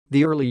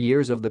The early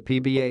years of the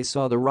PBA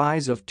saw the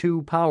rise of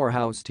two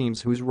powerhouse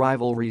teams whose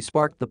rivalry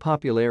sparked the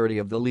popularity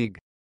of the league.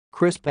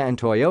 Crispa and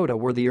Toyota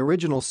were the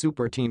original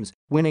super teams,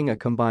 winning a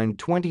combined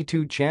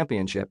 22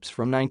 championships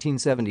from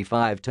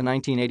 1975 to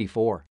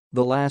 1984,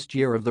 the last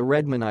year of the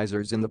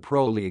Redmanizers in the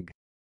Pro League.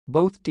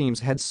 Both teams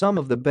had some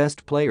of the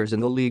best players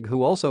in the league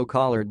who also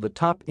collared the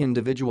top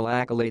individual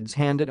accolades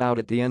handed out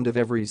at the end of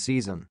every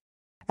season.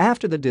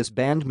 After the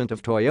disbandment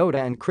of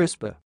Toyota and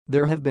Crispa,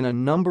 there have been a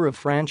number of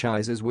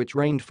franchises which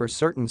reigned for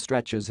certain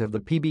stretches of the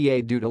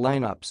PBA due to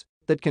lineups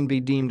that can be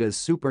deemed as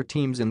super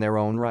teams in their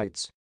own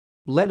rights.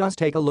 Let us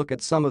take a look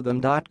at some of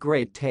them.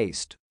 Great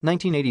Taste,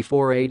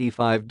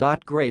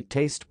 1984-85. Great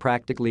Taste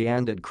practically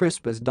ended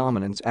Crispa's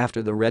dominance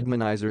after the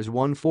Redmanizers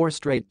won 4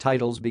 straight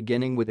titles,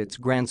 beginning with its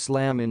Grand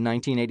Slam in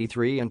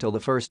 1983 until the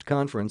first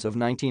conference of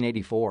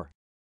 1984.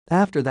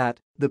 After that,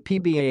 the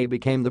PBA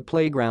became the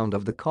playground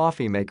of the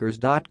coffee makers.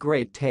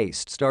 Great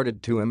Taste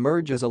started to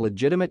emerge as a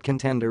legitimate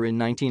contender in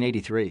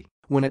 1983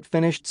 when it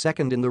finished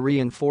second in the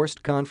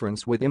reinforced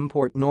conference with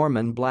import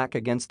Norman Black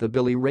against the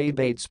Billy Ray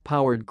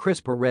Bates-powered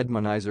Crispa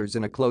Redmanizers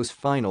in a close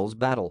finals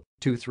battle,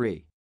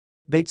 2-3.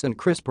 Bates and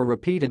Crispa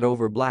repeated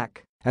over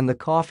Black and the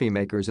coffee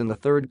makers in the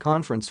third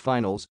conference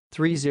finals,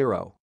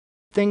 3-0.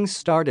 Things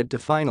started to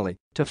finally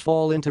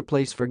fall into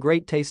place for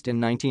Great Taste in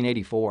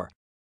 1984.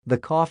 The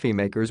coffee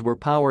makers were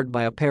powered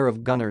by a pair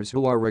of gunners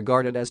who are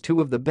regarded as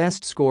two of the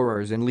best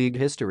scorers in league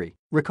history,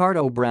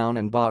 Ricardo Brown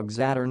and Boggs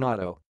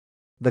Atornato.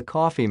 The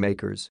coffee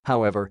makers,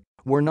 however,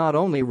 were not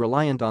only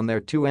reliant on their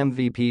 2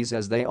 MVPs,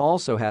 as they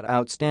also had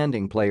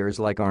outstanding players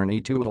like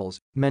Arnie Toodles,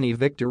 Manny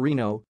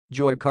Victorino,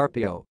 Joy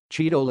Carpio,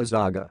 Cheeto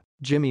Lazaga,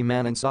 Jimmy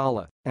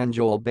Manansala, and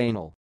Joel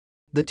Bainal.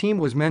 The team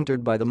was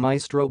mentored by the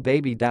maestro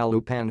Baby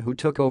Dalupan, who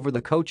took over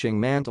the coaching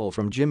mantle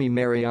from Jimmy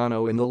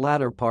Mariano in the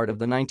latter part of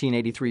the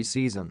 1983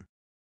 season.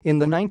 In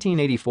the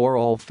 1984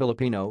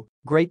 All-Filipino,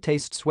 Great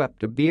Taste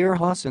swept a Beer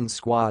Hassan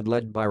squad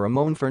led by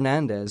Ramon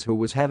Fernandez, who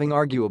was having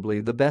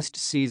arguably the best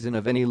season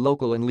of any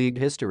local in league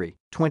history,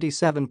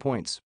 27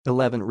 points,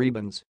 11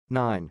 rebounds,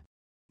 9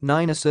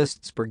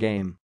 assists per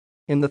game.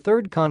 In the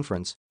third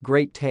conference,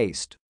 Great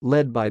Taste,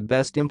 led by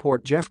best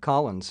import Jeff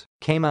Collins,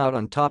 came out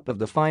on top of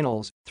the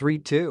finals,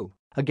 3-2,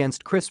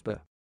 against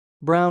Crispa.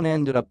 Brown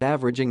ended up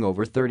averaging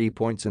over 30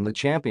 points in the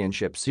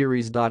championship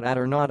series.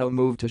 Atornato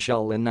moved to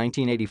Shell in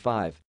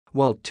 1985.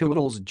 While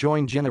Toodles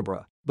joined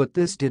Ginebra, but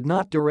this did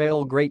not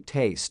derail Great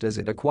Taste as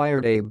it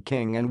acquired Abe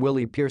King and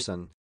Willie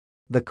Pearson.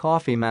 The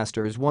Coffee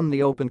Masters won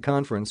the Open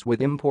Conference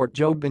with import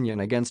Joe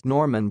Binion against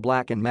Norman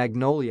Black and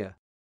Magnolia.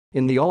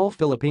 In the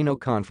All-Filipino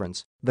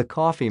Conference, the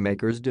Coffee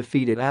Makers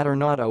defeated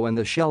Atornato and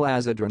the Shell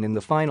Azadran in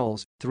the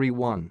finals,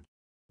 3-1.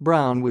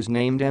 Brown was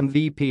named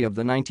MVP of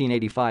the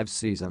 1985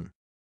 season.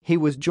 He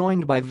was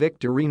joined by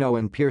Victorino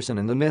and Pearson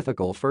in the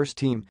mythical first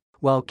team,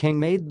 while King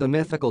made the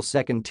mythical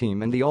second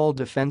team and the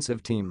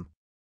all-defensive team.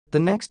 The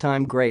next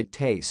time Great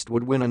Taste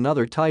would win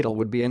another title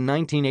would be in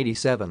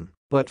 1987,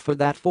 but for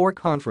that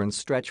 4-conference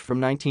stretch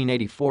from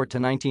 1984 to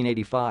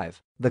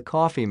 1985, the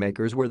coffee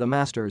makers were the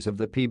masters of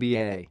the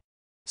PBA.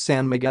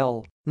 San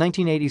Miguel,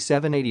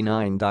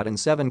 1987-89. In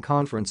 7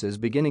 conferences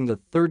beginning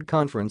the third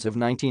conference of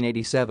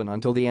 1987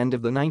 until the end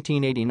of the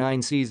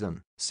 1989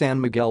 season,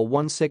 San Miguel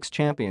won 6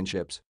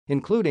 championships,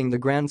 including the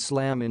Grand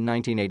Slam in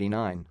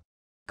 1989.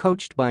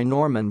 Coached by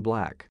Norman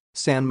Black,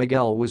 San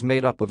Miguel was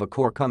made up of a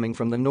core coming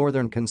from the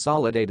Northern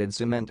Consolidated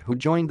Cement, who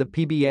joined the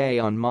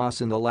PBA en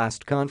masse in the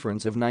last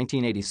conference of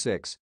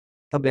 1986.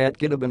 Abet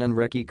Gideon and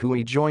Ricky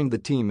Cui joined the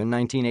team in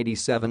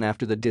 1987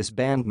 after the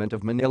disbandment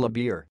of Manila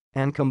Beer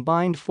and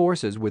combined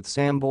forces with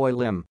Sam Boy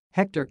Lim,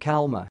 Hector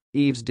Calma,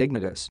 Yves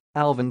Dignitas,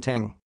 Alvin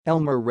Teng,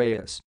 Elmer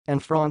Reyes,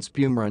 and Franz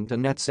Pumaran to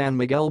net San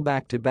Miguel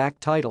back-to-back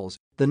titles,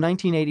 the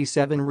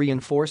 1987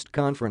 Reinforced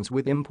Conference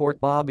with import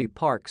Bobby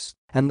Parks,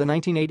 and the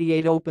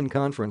 1988 Open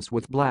Conference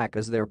with Black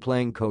as their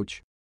playing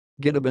coach.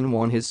 Gideon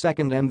won his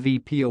second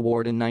MVP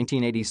award in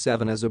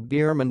 1987 as a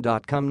Beerman.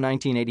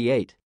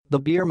 1988, the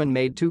Beerman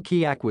made 2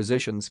 key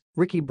acquisitions,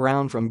 Ricky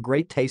Brown from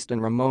Great Taste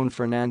and Ramon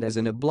Fernandez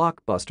in a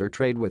blockbuster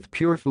trade with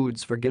Pure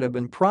Foods for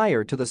Gideon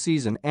prior to the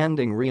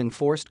season-ending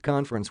Reinforced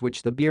Conference,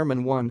 which the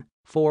Beerman won,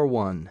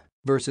 4-1,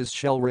 versus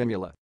Shell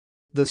Rimula.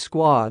 The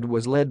squad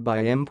was led by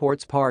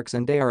imports Parks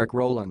and Derek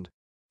Rowland.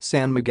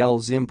 San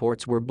Miguel's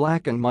imports were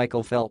Black and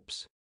Michael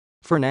Phelps.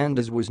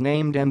 Fernandez was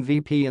named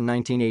MVP in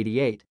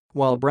 1988,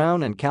 while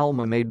Brown and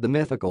Calma made the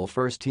mythical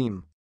first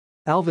team.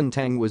 Alvin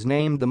Teng was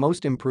named the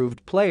most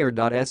improved player.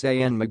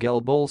 San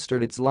Miguel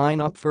bolstered its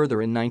lineup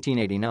further in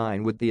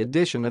 1989 with the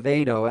addition of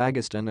Ado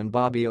Agustin and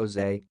Bobby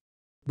Jose.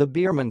 The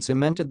Beermen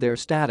cemented their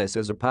status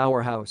as a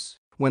powerhouse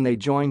when they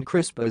joined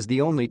Crispa as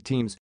the only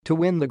teams to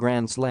win the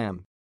Grand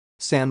Slam.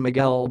 San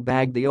Miguel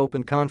bagged the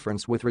Open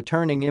Conference with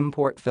returning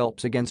import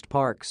Phelps against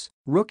Parks,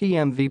 rookie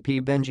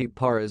MVP Benji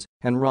Parras,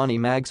 and Ronnie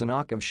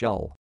Magsanak of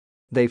Shell.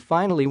 They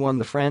finally won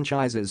the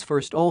franchise's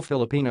first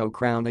All-Filipino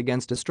crown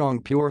against a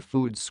strong Pure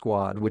Foods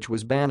squad which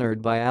was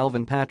bannered by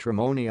Alvin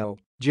Patrimonio,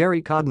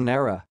 Jerry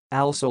Cadenera,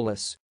 Al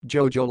Solis,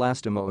 Jojo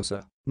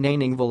Lastimosa,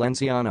 Naning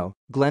Valenciano,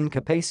 Glenn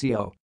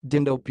Capacio,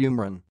 Dindo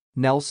Pumaran,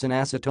 Nelson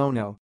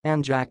Acetono,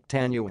 and Jack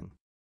Tanuin.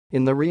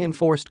 In the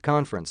reinforced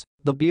conference,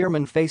 the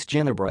Beermen faced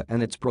Ginebra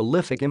and its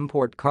prolific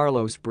import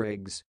Carlos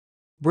Briggs.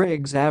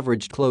 Briggs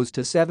averaged close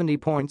to 70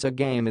 points a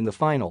game in the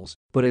finals,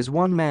 but his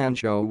one-man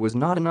show was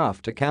not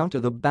enough to counter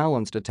the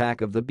balanced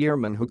attack of the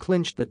Beermen, who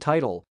clinched the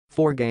title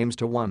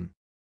 4-1.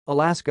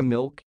 Alaska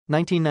Milk,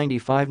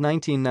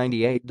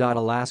 1995-1998.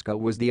 Alaska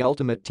was the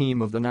ultimate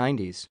team of the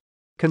 90s.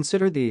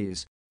 Consider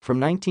these. From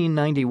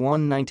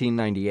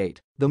 1991-1998,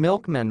 the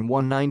Milkmen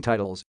won 9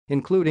 titles,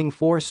 including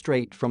 4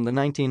 straight from the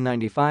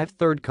 1995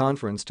 Third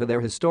Conference to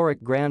their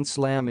historic Grand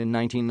Slam in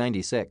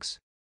 1996.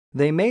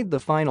 They made the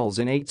finals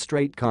in 8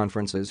 straight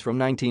conferences from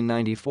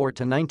 1994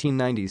 to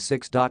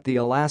 1996. The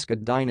Alaska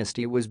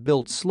dynasty was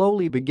built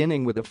slowly,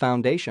 beginning with a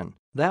foundation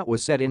that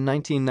was set in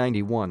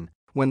 1991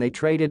 when they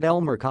traded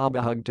Elmer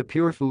Kabahug to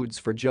Pure Foods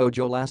for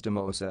Jojo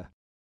Lastimosa.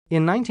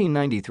 In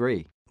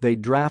 1993, they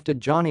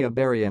drafted Johnny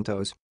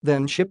Barrientos,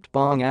 then shipped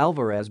Bong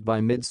Alvarez by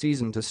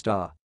mid-season to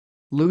Sta.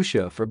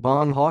 Lucia for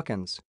Bong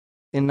Hawkins.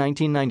 In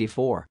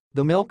 1994,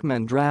 the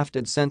Milkmen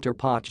drafted center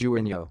Pat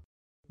Juinho.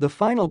 The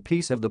final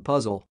piece of the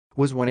puzzle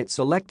was when it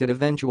selected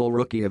eventual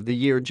Rookie of the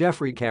Year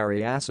Jeffrey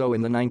Carriasso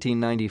in the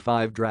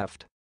 1995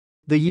 draft.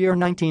 The year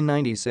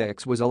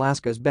 1996 was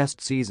Alaska's best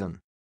season.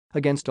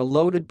 Against a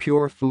loaded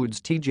Pure Foods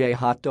TJ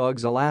Hot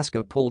Dogs,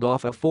 Alaska pulled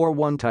off a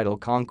 4-1 title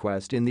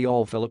conquest in the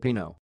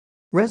All-Filipino.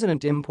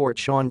 Resident import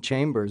Sean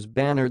Chambers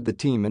bannered the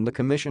team in the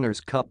Commissioner's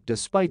Cup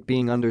despite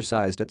being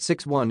undersized at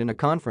 6'1" in a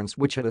conference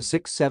which had a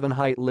 6'7"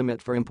 height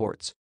limit for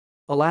imports.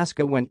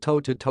 Alaska went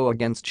toe-to-toe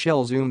against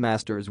Shell Zoo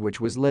Masters, which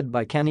was led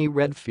by Kenny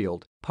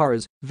Redfield,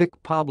 Pars, Vic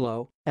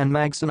Pablo, and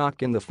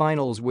Magsanak in the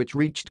finals, which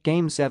reached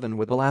Game 7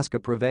 with Alaska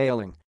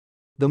prevailing.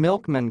 The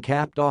Milkmen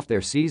capped off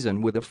their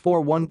season with a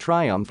 4-1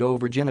 triumph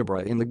over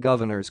Ginebra in the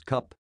Governor's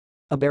Cup.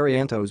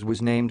 Barrientos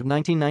was named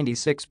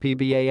 1996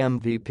 PBA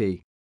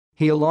MVP.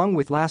 He, along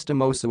with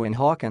Lastimosa and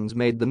Hawkins,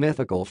 made the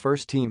mythical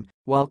first team,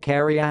 while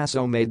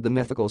Carriasso made the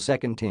mythical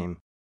second team.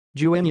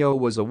 Juinho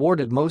was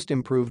awarded Most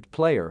Improved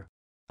Player.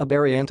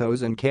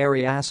 Barrientos and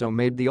Carriasso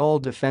made the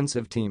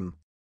all-defensive team.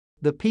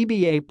 The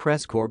PBA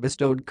press corps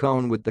bestowed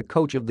Cone with the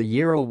Coach of the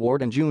Year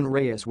award, and June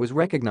Reyes was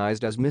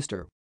recognized as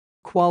Mr.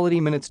 Quality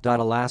Minutes.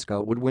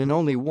 Alaska would win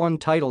only 1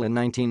 title in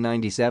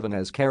 1997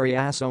 as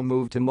Carriasso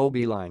moved to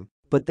Mobiline,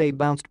 but they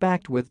bounced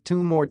back with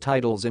 2 more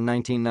titles in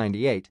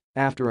 1998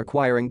 after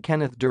acquiring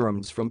Kenneth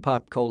Durhams from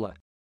Pop Cola.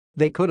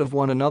 They could have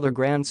won another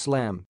Grand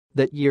Slam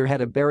that year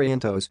had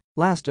Barrientos,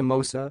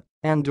 Lastimosa,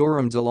 and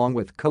Durhams along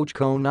with Coach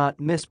Cone not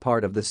missed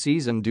part of the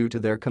season due to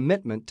their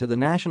commitment to the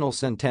national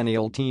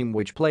centennial team,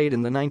 which played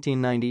in the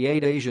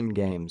 1998 Asian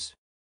Games.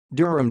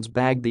 Durhams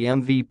bagged the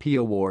MVP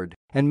award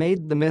and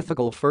made the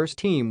mythical first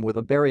team with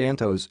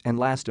Barrientos and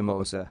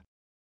Lastimosa.